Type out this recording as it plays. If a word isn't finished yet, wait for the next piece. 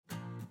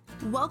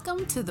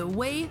Welcome to The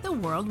Way the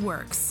World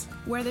Works,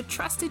 where the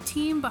trusted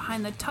team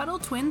behind the Tuttle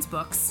Twins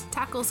books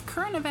tackles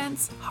current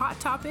events, hot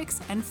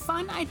topics, and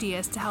fun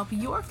ideas to help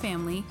your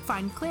family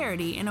find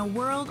clarity in a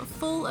world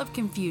full of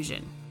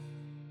confusion.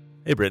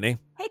 Hey, Brittany.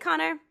 Hey,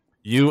 Connor.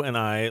 You and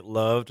I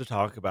love to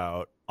talk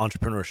about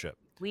entrepreneurship.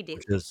 We do.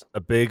 Which is a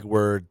big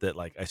word that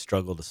I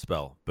struggle to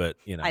spell, but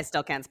I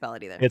still can't spell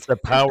it either. It's a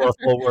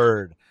powerful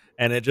word.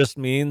 And it just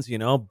means,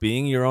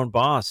 being your own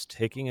boss,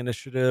 taking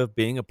initiative,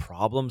 being a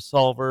problem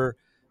solver,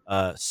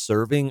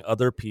 serving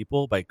other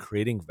people by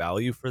creating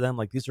value for them.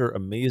 Like, these are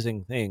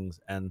amazing things.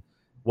 And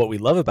what we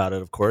love about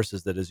it, of course,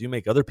 is that as you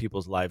make other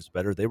people's lives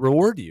better, they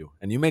reward you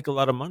and you make a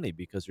lot of money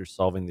because you're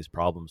solving these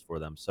problems for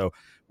them. So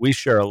we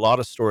share a lot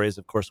of stories.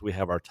 Of course, we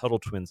have our Tuttle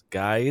Twins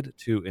Guide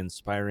to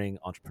Inspiring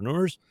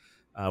Entrepreneurs,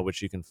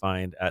 which you can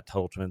find at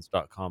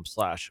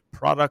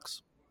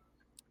TuttleTwins.com/products.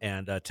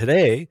 And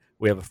today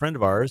we have a friend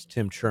of ours,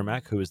 Tim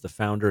Chermak, who is the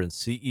founder and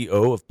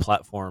CEO of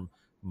Platform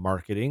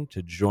Marketing,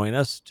 to join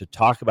us to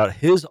talk about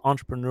his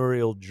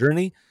entrepreneurial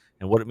journey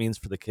and what it means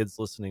for the kids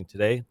listening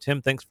today.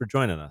 Tim, thanks for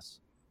joining us.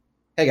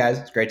 Hey guys,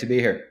 it's great to be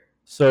here.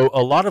 So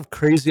a lot of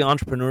crazy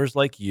entrepreneurs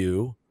like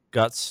you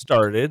got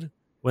started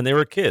when they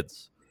were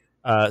kids.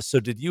 So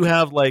did you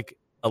have like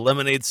a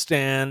lemonade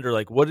stand, or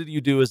like what did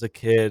you do as a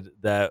kid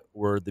that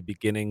were the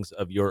beginnings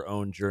of your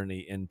own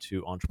journey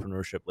into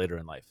entrepreneurship later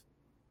in life?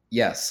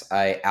 Yes,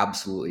 I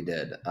absolutely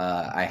did.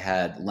 I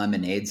had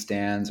lemonade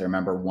stands. I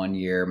remember one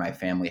year my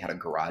family had a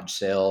garage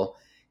sale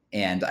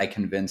and I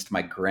convinced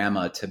my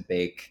grandma to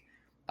bake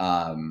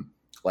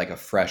like a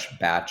fresh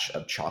batch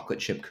of chocolate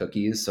chip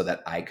cookies so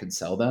that I could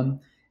sell them.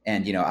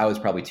 And, I was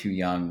probably too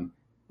young,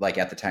 like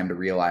at the time, to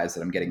realize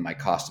that I'm getting my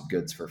cost of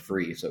goods for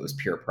free. So it was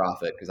pure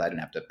profit because I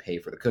didn't have to pay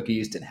for the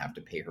cookies, didn't have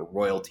to pay her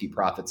royalty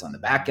profits on the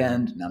back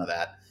end, none of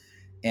that.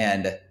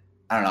 And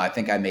I don't know, I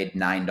think I made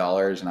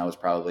 $9 and I was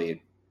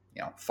probably,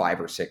 5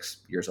 or 6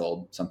 years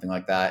old, something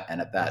like that. And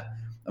at that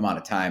amount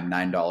of time,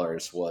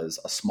 $9 was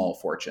a small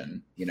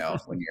fortune,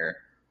 when you're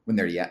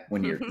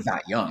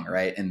that young,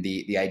 right? And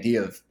the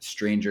idea of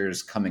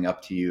strangers coming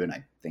up to you, and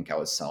I think I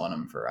was selling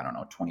them for,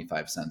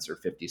 25 cents or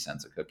 50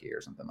 cents a cookie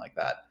or something like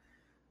that,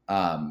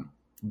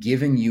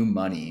 giving you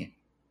money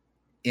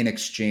in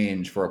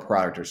exchange for a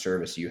product or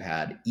service you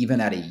had, even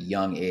at a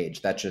young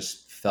age, that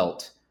just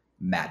felt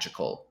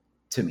magical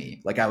to me.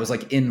 Like I was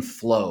like in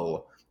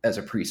flow as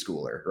a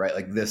preschooler, right?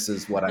 Like this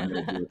is what I'm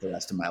going to do with the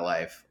rest of my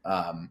life.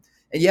 And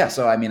yeah,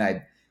 so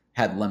I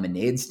had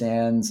lemonade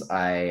stands.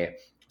 I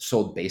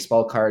sold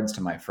baseball cards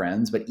to my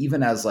friends, but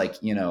even as a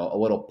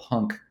little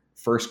punk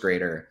first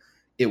grader,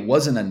 it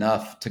wasn't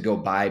enough to go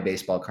buy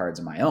baseball cards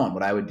of my own.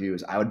 What I would do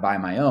is I would buy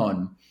my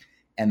own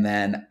and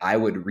then I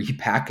would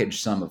repackage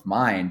some of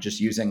mine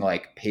just using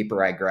like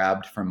paper I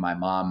grabbed from my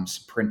mom's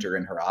printer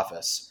in her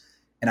office.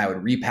 And I would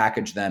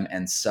repackage them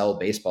and sell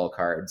baseball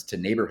cards to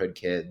neighborhood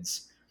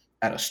kids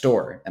at a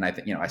store. And I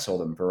think, I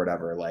sold them for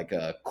whatever, like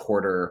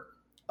 $0.25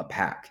 a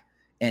pack.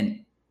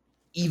 And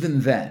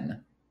even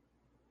then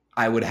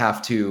I would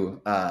have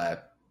to,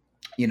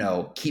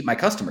 keep my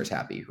customers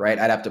happy, right?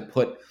 I'd have to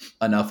put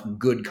enough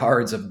good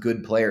cards of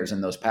good players in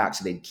those packs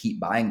so they'd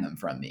keep buying them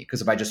from me.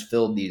 Because if I just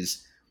filled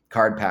these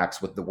card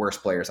packs with the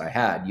worst players I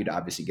had, you'd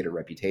obviously get a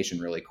reputation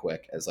really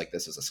quick as like,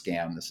 this is a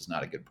scam. This is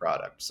not a good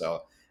product.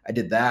 So I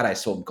did that. I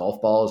sold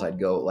golf balls. I'd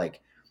go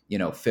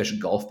fish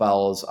golf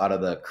balls out of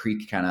the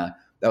creek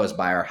that was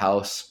by our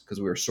house because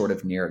we were sort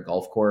of near a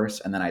golf course.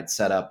 And then I'd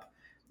set up,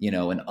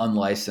 an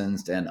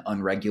unlicensed and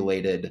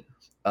unregulated,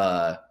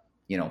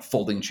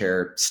 folding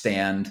chair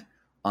stand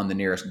on the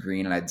nearest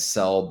green. And I'd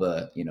sell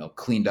the,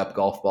 cleaned up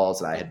golf balls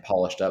that I had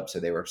polished up.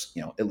 So they were,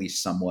 at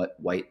least somewhat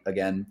white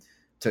again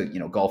to,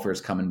 golfers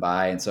coming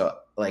by. And so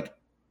like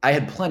I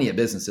had plenty of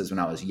businesses when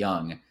I was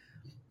young.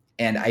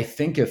 And I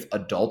think if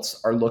adults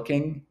are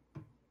looking,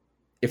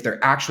 if they're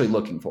actually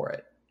looking for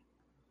it,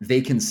 they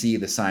can see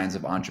the signs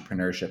of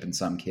entrepreneurship in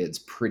some kids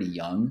pretty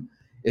young.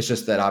 It's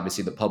just that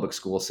obviously the public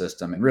school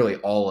system and really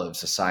all of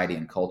society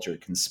and culture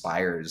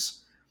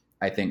conspires,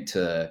 I think,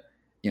 to,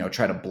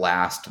 try to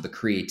blast the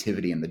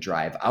creativity and the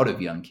drive out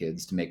of young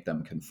kids to make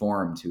them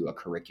conform to a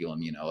curriculum,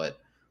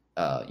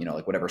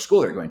 like whatever school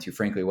they're going to,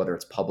 frankly, whether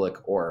it's public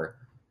or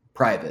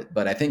private.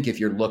 But I think if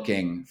you're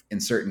looking in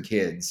certain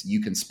kids,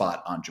 you can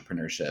spot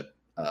entrepreneurship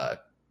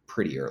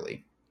pretty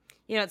early.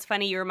 It's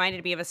funny. You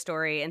reminded me of a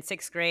story. In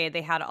 6th grade,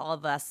 they had all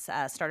of us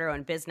start our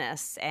own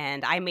business.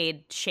 And I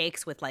made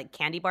shakes with like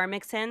candy bar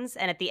mix-ins.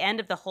 And at the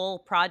end of the whole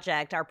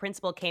project, our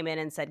principal came in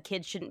and said,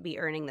 kids shouldn't be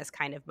earning this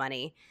kind of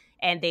money.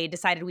 And they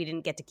decided we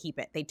didn't get to keep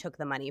it. They took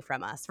the money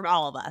from us, from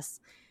all of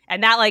us.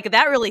 And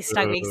that really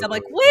stung me because I'm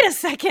like, wait a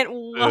second,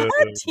 what?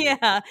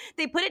 Yeah.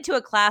 They put it to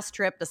a class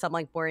trip to some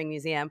like boring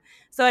museum.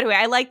 So anyway,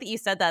 I like that you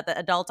said that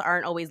adults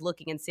aren't always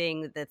looking and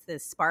seeing that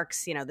this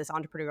sparks, this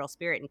entrepreneurial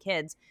spirit in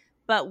kids.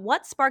 But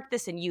what sparked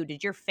this in you?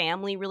 Did your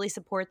family really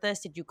support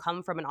this? Did you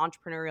come from an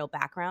entrepreneurial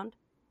background?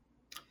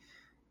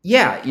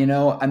 Yeah,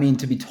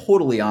 to be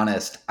totally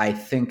honest, I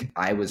think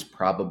I was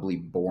probably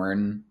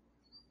born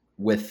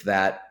with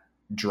that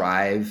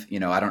drive.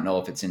 I don't know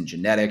if it's in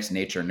genetics,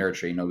 nature,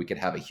 nurture. We could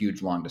have a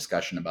huge long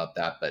discussion about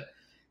that, but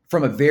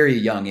from a very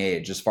young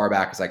age, as far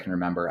back as I can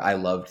remember, I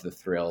loved the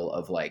thrill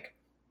of like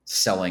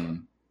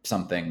selling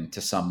something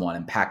to someone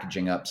and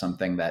packaging up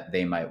something that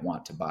they might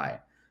want to buy.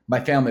 My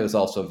family was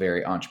also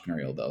very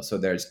entrepreneurial though. So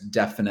there's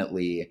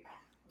definitely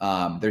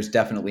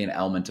an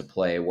element to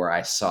play where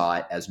I saw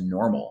it as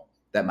normal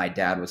that my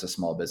dad was a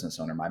small business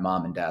owner. My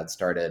mom and dad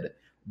started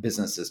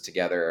businesses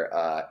together.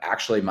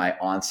 Actually, my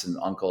aunts and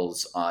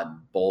uncles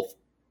on both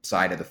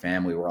side of the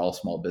family were all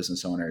small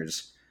business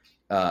owners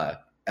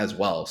as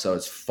well. So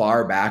as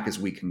far back as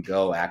we can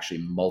go,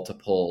 actually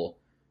multiple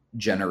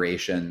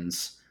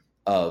generations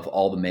of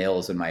all the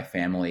males in my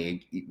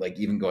family, like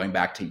even going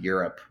back to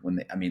Europe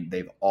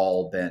they've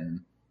all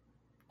been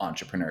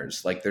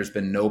entrepreneurs. Like there's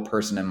been no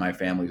person in my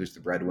family who's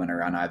the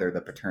breadwinner on either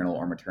the paternal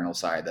or maternal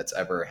side that's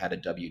ever had a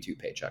W-2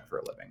 paycheck for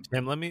a living.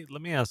 Tim, let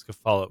me ask a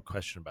follow-up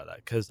question about that,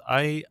 because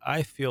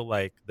I feel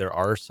like there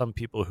are some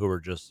people who are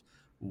just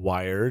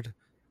wired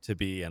to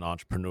be an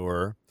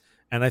entrepreneur,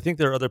 and I think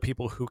there are other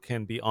people who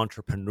can be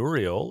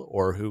entrepreneurial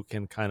or who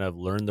can kind of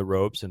learn the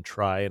ropes and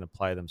try and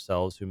apply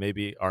themselves, who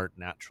maybe aren't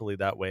naturally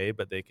that way,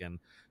 but they can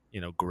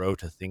grow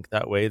to think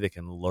that way. They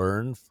can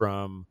learn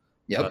from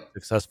Yep.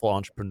 successful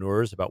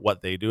entrepreneurs about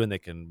what they do, and they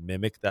can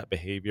mimic that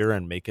behavior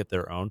and make it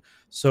their own.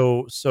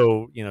 So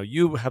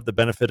you have the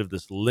benefit of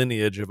this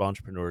lineage of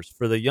entrepreneurs.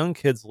 For the young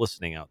kids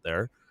listening out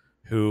there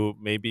who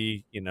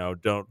maybe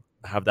don't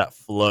have that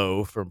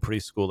flow from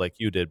preschool like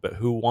you did, but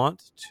who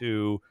want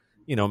to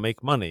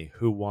make money,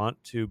 who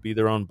want to be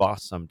their own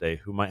boss someday,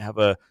 who might have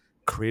a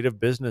creative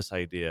business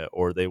idea,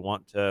 or they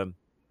want to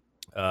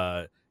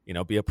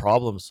be a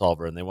problem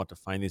solver, and they want to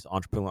find these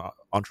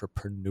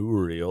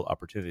entrepreneurial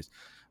opportunities.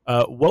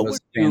 What Those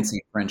would you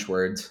fancy French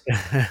words.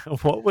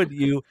 what would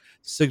you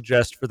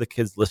suggest for the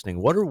kids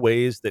listening? What are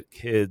ways that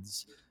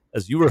kids,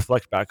 as you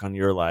reflect back on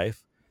your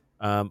life,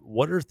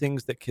 what are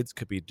things that kids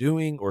could be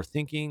doing or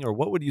thinking, or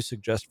what would you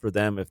suggest for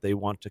them if they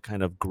want to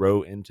kind of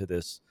grow into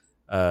this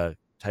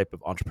type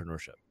of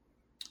entrepreneurship?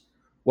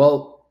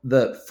 Well,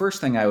 the first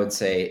thing I would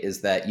say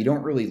is that you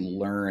don't really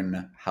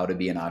learn how to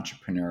be an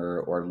entrepreneur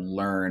or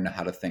learn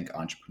how to think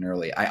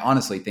entrepreneurially. I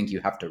honestly think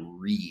you have to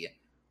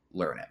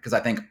relearn it, because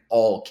I think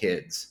all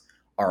kids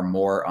are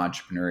more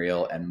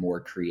entrepreneurial and more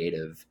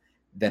creative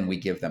than we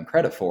give them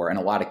credit for. And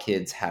a lot of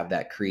kids have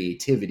that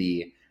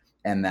creativity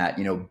and that,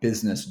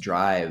 business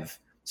drive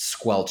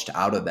squelched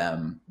out of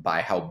them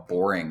by how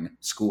boring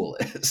school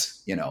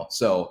is.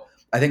 So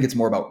I think it's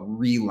more about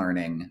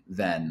relearning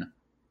than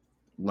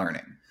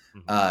learning.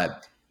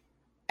 Mhm.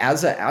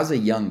 As a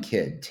young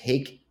kid,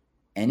 take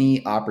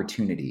any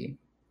opportunity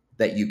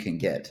that you can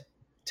get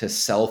to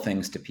sell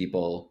things to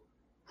people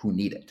who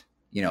need it.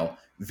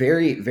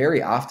 Very,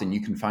 very often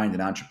you can find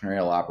an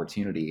entrepreneurial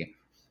opportunity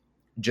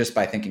just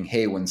by thinking,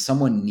 hey, when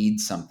someone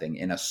needs something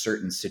in a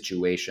certain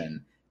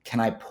situation, can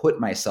I put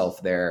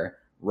myself there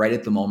right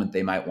at the moment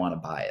they might want to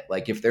buy it?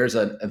 Like if there's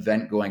an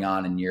event going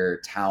on in your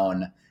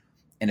town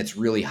and it's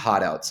really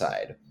hot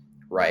outside,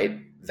 right?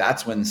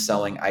 That's when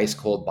selling ice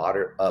cold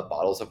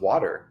bottles of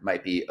water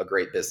might be a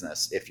great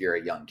business. If you're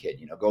a young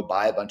kid, go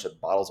buy a bunch of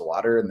bottles of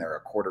water and they're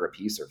a quarter a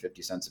piece or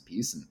 50 cents a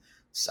piece and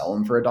sell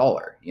them for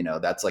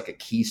 $1. That's like a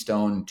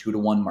keystone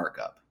 2-to-1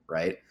 markup,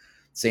 right?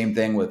 Same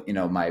thing with,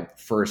 my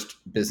first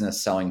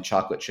business selling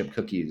chocolate chip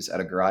cookies at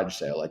a garage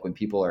sale. Like when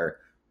people are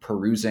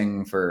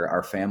perusing for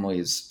our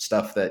family's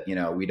stuff that,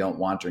 we don't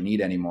want or need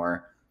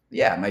anymore.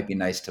 Yeah, it might be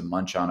nice to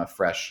munch on a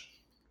fresh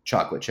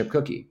chocolate chip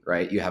cookie,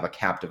 right? You have a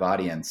captive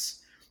audience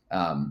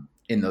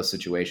in those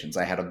situations.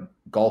 I had a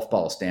golf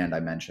ball stand I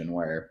mentioned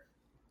where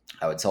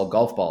I would sell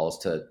golf balls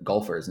to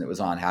golfers, and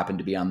it happened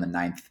to be on the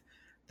ninth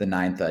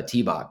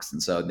tee box.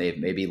 And so they've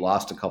maybe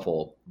lost a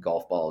couple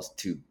golf balls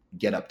to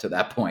get up to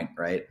that point,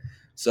 right?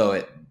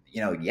 So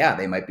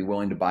they might be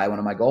willing to buy one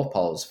of my golf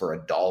balls for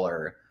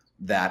 $1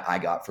 that I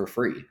got for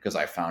free because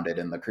I found it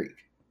in the creek,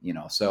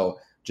 So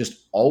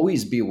just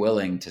always be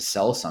willing to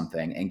sell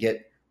something and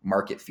get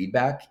market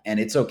feedback. And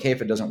it's okay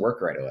if it doesn't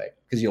work right away,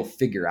 because you'll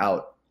figure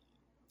out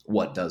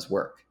what does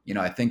work.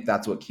 I think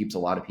that's what keeps a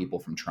lot of people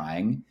from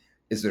trying,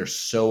 is they're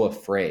so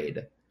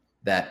afraid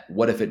that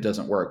what if it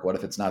doesn't work? What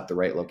if it's not the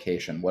right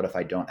location? What if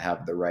I don't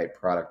have the right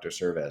product or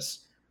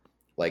service?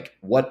 Like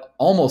what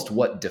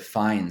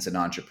defines an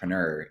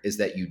entrepreneur is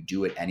that you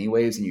do it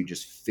anyways and you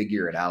just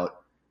figure it out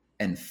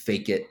and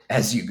fake it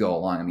as you go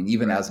along. I mean,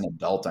 even as an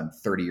adult, I'm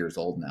 30 years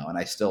old now, and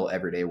I still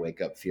every day wake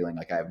up feeling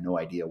like I have no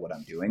idea what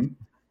I'm doing.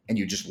 And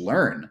you just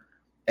learn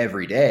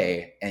every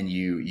day, and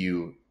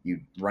you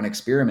run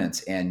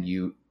experiments and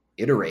you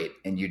iterate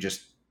and you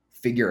just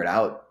figure it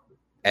out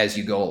as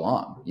you go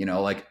along.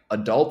 Like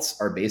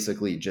adults are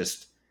basically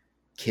just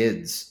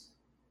kids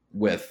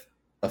with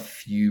a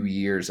few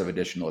years of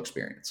additional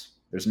experience.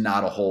 There's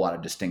not a whole lot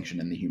of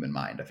distinction in the human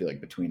mind, I feel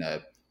like, between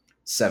a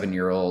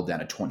 7-year-old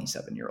and a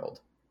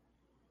 27-year-old.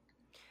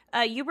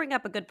 You bring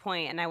up a good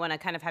point, and I want to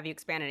kind of have you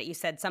expand on it. You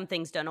said some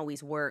things don't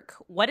always work.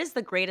 What is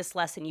the greatest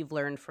lesson you've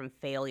learned from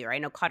failure? I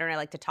know Connor and I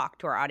like to talk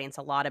to our audience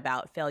a lot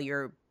about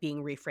failure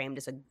being reframed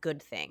as a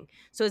good thing.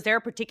 So is there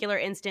a particular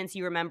instance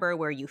you remember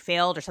where you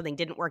failed or something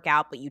didn't work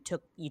out, but you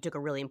took a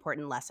really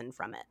important lesson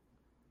from it?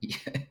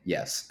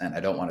 Yes, and I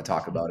don't want to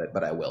talk about it,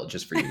 but I will,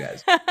 just for you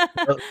guys.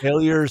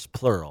 Failures,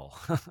 plural.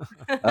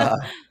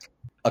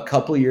 A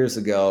couple years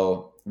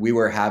ago, we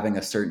were having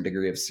a certain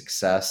degree of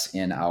success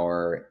in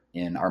our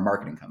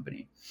marketing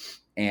company,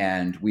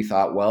 and we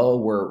thought, well,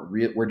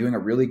 we're doing a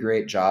really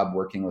great job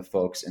working with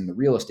folks in the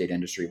real estate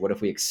industry. What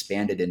if we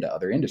expanded into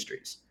other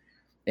industries?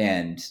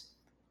 And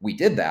we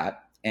did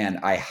that, and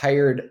I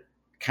hired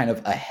kind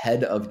of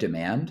ahead of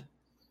demand.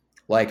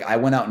 Like, I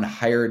went out and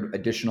hired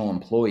additional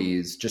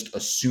employees, just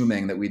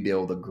assuming that we'd be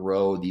able to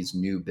grow these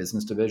new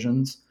business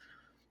divisions.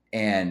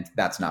 And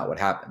that's not what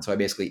happened. So I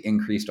basically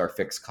increased our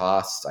fixed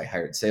costs. I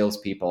hired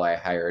salespeople. I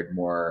hired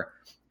more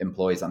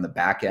employees on the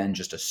back end,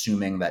 just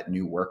assuming that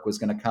new work was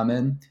going to come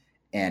in.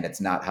 And it's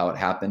not how it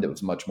happened. It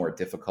was much more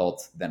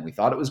difficult than we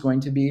thought it was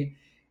going to be.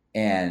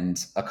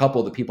 And a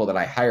couple of the people that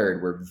I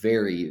hired were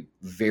very,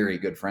 very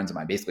good friends of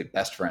mine, basically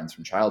best friends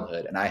from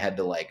childhood. And I had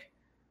to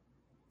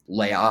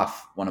lay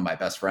off one of my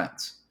best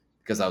friends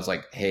because I was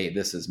like, hey,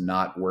 this is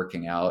not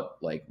working out.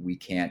 Like, we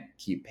can't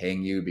keep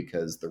paying you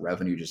because the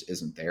revenue just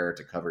isn't there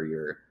to cover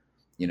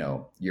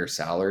your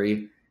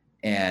salary.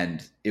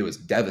 And it was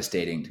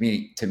devastating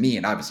to me,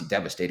 and obviously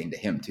devastating to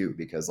him too,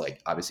 because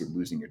obviously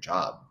losing your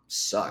job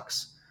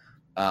sucks.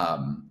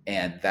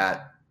 And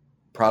that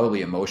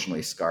probably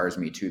emotionally scars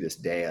me to this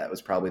day. That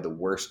was probably the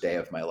worst day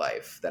of my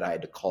life, that I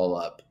had to call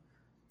up.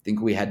 I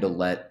think we had to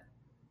let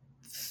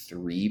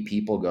 3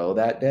 people go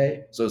that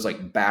day. So it was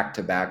back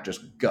to back,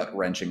 just gut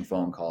wrenching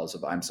phone calls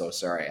of, I'm so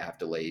sorry, I have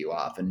to lay you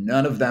off. And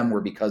none of them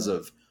were because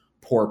of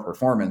poor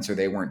performance or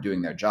they weren't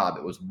doing their job.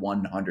 It was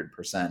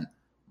 100%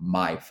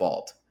 my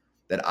fault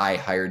that I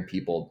hired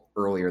people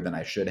earlier than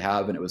I should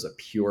have. And it was a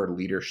pure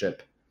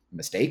leadership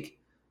mistake.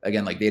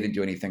 Again, they didn't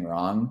do anything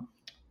wrong.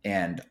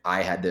 And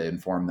I had to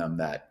inform them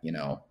that,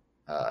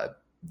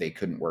 they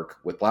couldn't work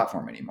with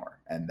platform anymore.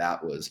 And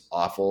that was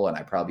awful. And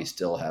I probably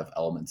still have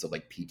elements of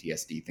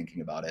PTSD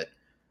thinking about it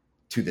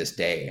to this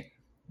day,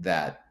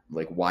 that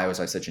why was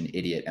I such an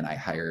idiot and I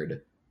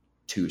hired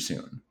too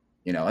soon,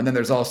 And then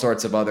there's all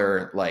sorts of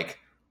other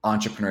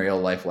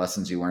entrepreneurial life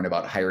lessons you learn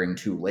about hiring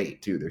too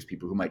late too. There's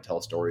people who might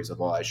tell stories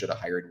of, oh, I should have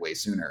hired way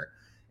sooner.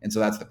 And so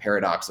that's the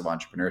paradox of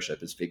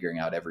entrepreneurship, is figuring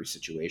out every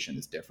situation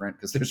is different,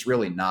 because there's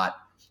really not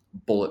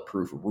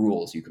bulletproof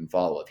rules you can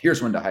follow of,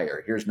 here's when to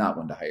hire, here's not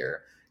when to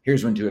hire,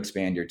 here's when to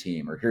expand your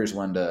team, or here's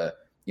when to,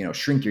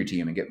 shrink your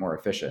team and get more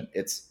efficient.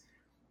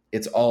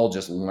 It's all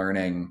just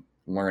learning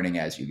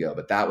as you go.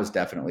 But that was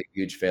definitely a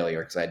huge failure,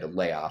 because I had to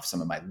lay off some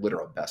of my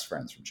literal best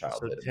friends from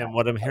childhood. So, Tim,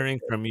 what I'm hearing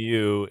from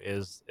you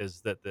is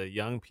that the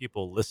young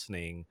people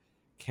listening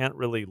can't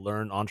really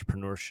learn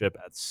entrepreneurship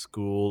at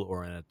school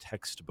or in a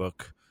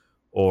textbook,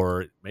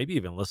 or maybe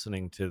even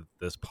listening to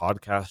this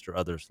podcast or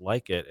others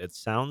like it. It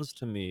sounds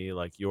to me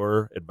like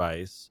your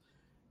advice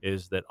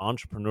is that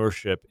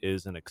entrepreneurship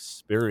is an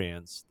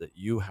experience that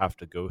you have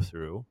to go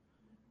through,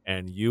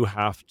 and you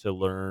have to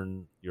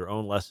learn your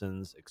own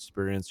lessons,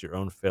 experience your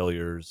own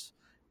failures,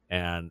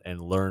 and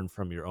learn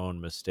from your own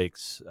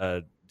mistakes.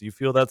 Do you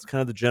feel that's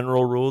kind of the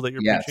general rule that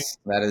you're preaching?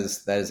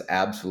 Yes, that is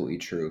absolutely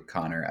true,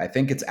 Connor. I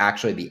think it's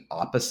actually the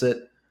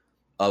opposite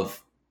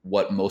of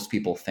what most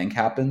people think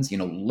happens.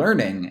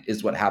 Learning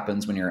is what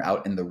happens when you're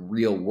out in the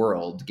real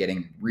world,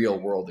 getting real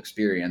world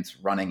experience,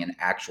 running an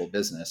actual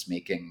business,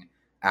 making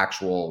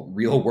actual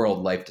real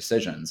world life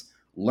decisions.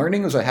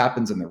 Learning is what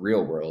happens in the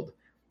real world.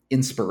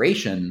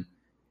 Inspiration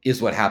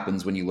is what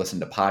happens when you listen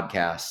to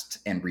podcasts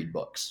and read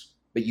books.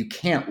 But you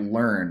can't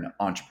learn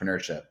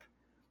entrepreneurship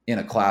in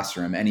a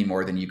classroom any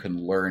more than you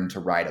can learn to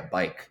ride a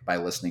bike by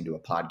listening to a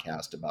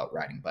podcast about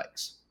riding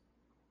bikes.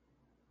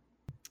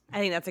 I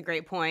think that's a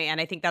great point.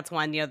 And I think that's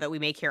one, that we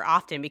make here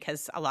often,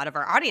 because a lot of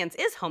our audience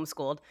is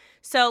homeschooled.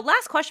 So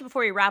last question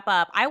before we wrap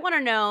up, I want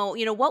to know,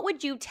 what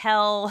would you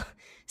tell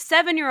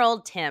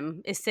 7-year-old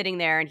Tim is sitting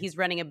there and he's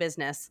running a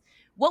business?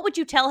 What would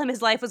you tell him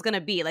his life was going to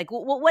be?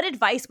 What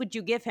advice would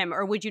you give him,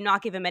 or would you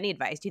not give him any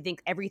advice? Do you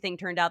think everything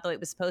turned out the way it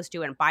was supposed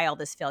to, and by all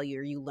this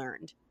failure you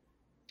learned?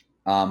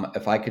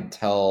 If I could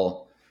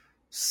tell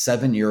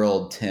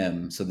 7-year-old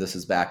Tim, so this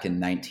is back in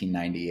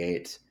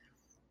 1998,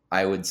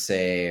 I would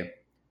say,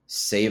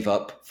 save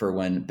up for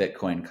when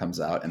Bitcoin comes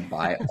out and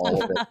buy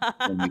all of it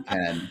when you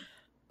can.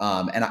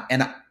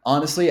 And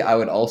honestly, I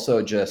would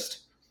also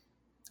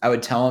I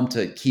would tell him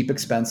to keep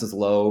expenses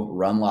low,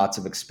 run lots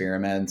of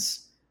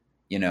experiments,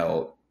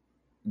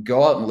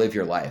 go out and live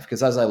your life.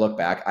 Because as I look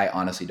back, I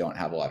honestly don't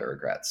have a lot of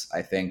regrets.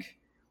 I think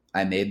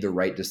I made the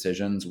right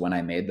decisions when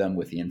I made them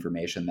with the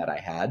information that I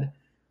had.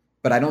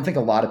 But I don't think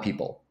a lot of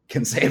people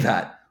can say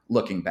that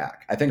looking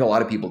back. I think a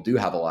lot of people do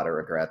have a lot of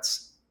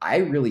regrets. I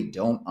really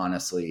don't,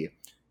 honestly,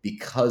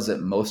 because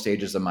at most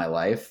stages of my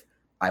life,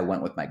 I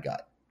went with my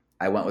gut.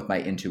 I went with my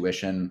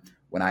intuition.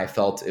 When I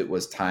felt it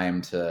was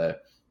time to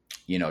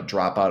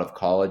drop out of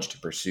college to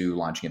pursue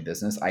launching a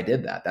business. I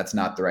did that. That's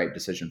not the right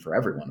decision for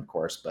everyone, of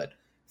course, but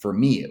for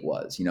me, it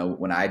was.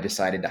 When I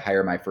decided to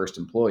hire my first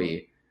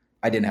employee,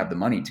 I didn't have the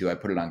money to. I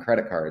put it on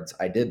credit cards.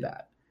 I did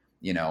that.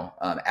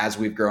 As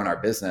we've grown our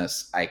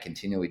business, I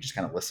continually just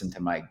kind of listen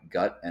to my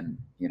gut and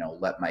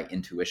let my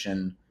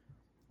intuition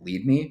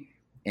lead me,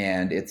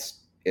 and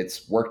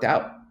it's worked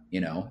out.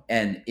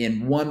 And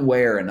in one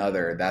way or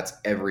another, that's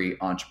every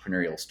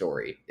entrepreneurial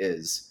story,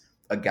 is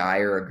a guy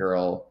or a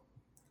girl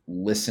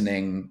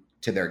listening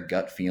to their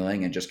gut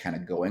feeling and just kind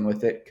of going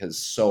with it, because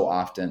so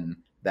often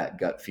that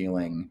gut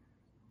feeling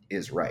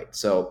is right.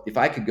 So if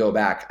I could go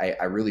back,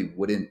 I really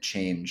wouldn't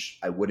change.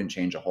 I wouldn't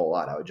change a whole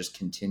lot. I would just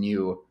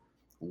continue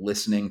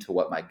listening to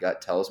what my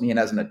gut tells me. And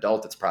as an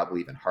adult, it's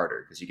probably even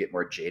harder because you get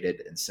more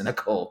jaded and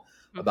cynical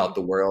about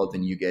the world,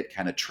 and you get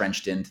kind of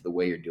trenched into the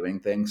way you're doing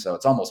things. So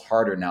it's almost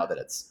harder now that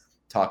it's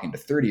talking to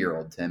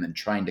 30-year-old Tim and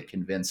trying to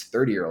convince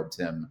 30-year-old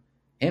Tim,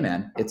 hey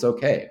man, it's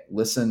okay.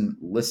 Listen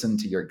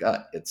to your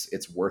gut.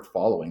 It's worth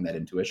following that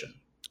intuition.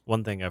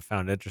 One thing I've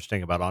found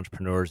interesting about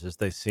entrepreneurs is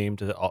they seem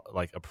to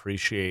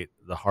appreciate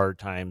the hard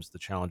times, the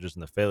challenges,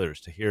 and the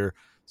failures. To hear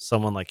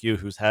someone like you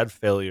who's had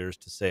failures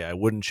to say, I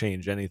wouldn't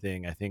change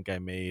anything. I think I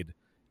made,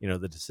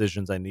 the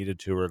decisions I needed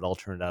to, or it all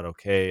turned out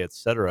okay,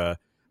 etc.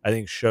 I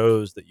think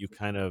shows that you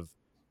kind of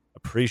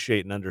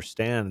appreciate and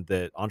understand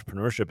that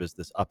entrepreneurship is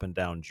this up and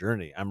down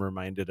journey. I'm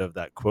reminded of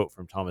that quote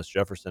from Thomas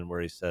Jefferson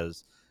where he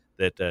says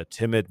that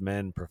timid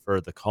men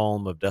prefer the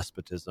calm of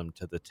despotism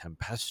to the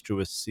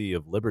tempestuous sea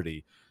of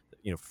liberty.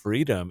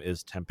 Freedom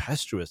is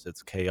tempestuous,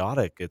 it's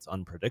chaotic, it's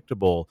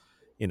unpredictable.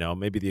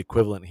 Maybe the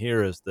equivalent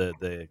here is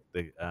the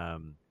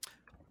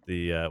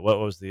what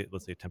was the,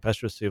 let's say,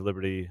 tempestuous sea of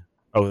liberty.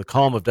 Oh, the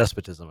calm of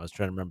despotism. I was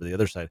trying to remember the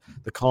other side.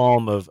 The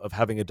calm of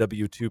having a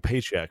W-2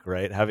 paycheck,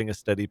 right? Having a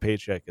steady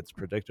paycheck. It's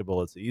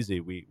predictable. It's easy.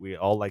 We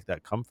all like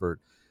that comfort.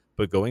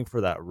 But going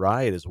for that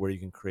ride is where you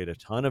can create a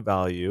ton of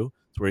value.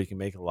 It's where you can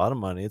make a lot of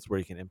money. It's where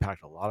you can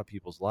impact a lot of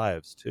people's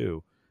lives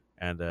too.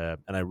 And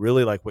I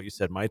really like what you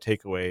said. My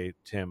takeaway,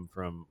 Tim,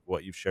 from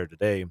what you've shared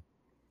today,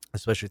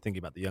 especially thinking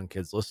about the young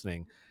kids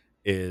listening,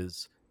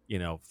 is,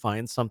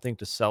 find something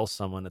to sell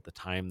someone at the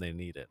time they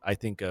need it. I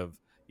think of,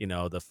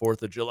 the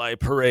 4th of July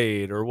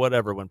parade or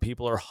whatever, when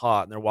people are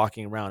hot and they're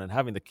walking around, and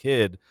having the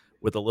kid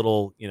with a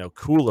little,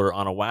 cooler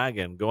on a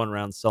wagon going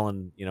around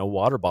selling,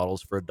 water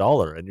bottles for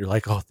 $1. And you're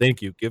like, oh,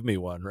 thank you. Give me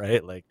one.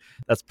 Right. Like,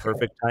 that's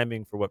perfect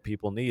timing for what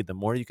people need. The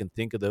more you can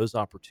think of those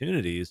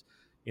opportunities,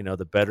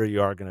 the better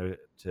you are going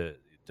to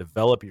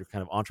develop your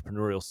kind of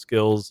entrepreneurial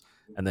skills.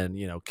 And then,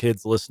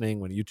 kids listening,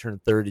 when you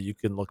turn 30, you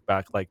can look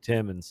back like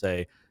Tim and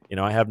say,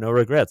 I have no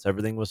regrets.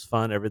 Everything was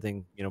fun.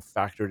 Everything,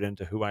 factored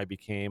into who I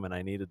became, and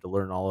I needed to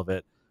learn all of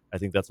it. I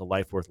think that's a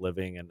life worth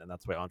living. And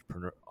that's why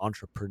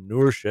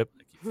entrepreneurship,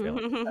 I keep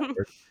failing that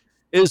word,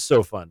 is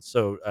so fun.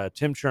 So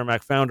Tim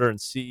Chermak, founder and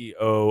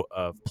CEO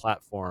of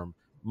Platform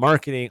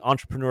Marketing,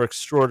 entrepreneur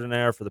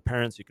extraordinaire for the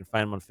parents. You can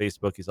find him on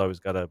Facebook. He's always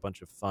got a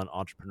bunch of fun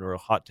entrepreneurial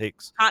hot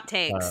takes.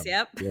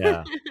 Yep.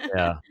 Yeah.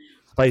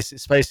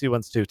 Spicy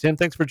ones too. Tim,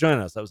 thanks for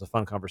joining us. That was a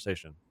fun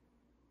conversation.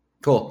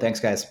 Cool. Thanks,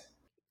 guys.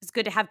 It's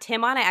good to have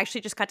Tim on. I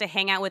actually just got to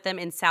hang out with him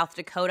in South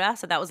Dakota,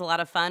 so that was a lot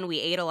of fun. We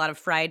ate a lot of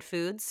fried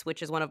foods,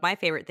 which is one of my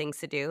favorite things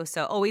to do.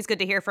 So always good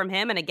to hear from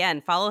him. And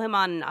again, follow him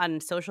on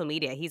social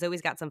media. He's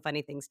always got some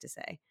funny things to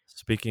say.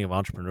 Speaking of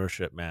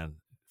entrepreneurship, man,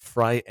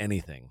 fry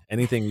anything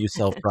you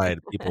sell fried,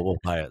 people will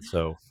buy it.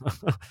 So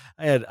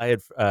I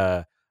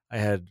had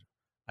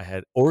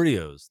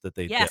Oreos that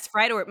they dipped.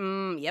 Fried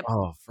yep.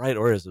 Oh, fried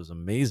Oreos. It was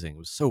amazing. It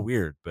was so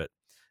weird. But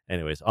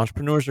anyways,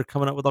 entrepreneurs are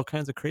coming up with all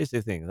kinds of crazy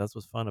things. That's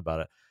what's fun about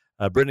it.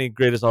 Brittany,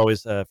 great as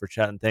always for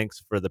chatting.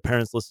 Thanks for the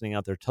parents listening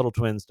out there.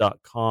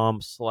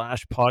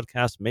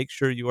 TuttleTwins.com/podcast. Make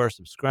sure you are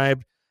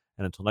subscribed.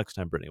 And until next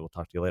time, Brittany, we'll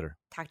talk to you later.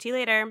 Talk to you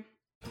later.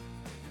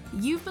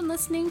 You've been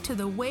listening to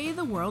The Way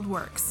the World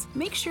Works.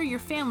 Make sure your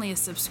family is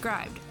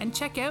subscribed and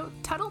check out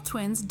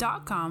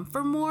TuttleTwins.com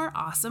for more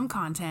awesome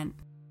content.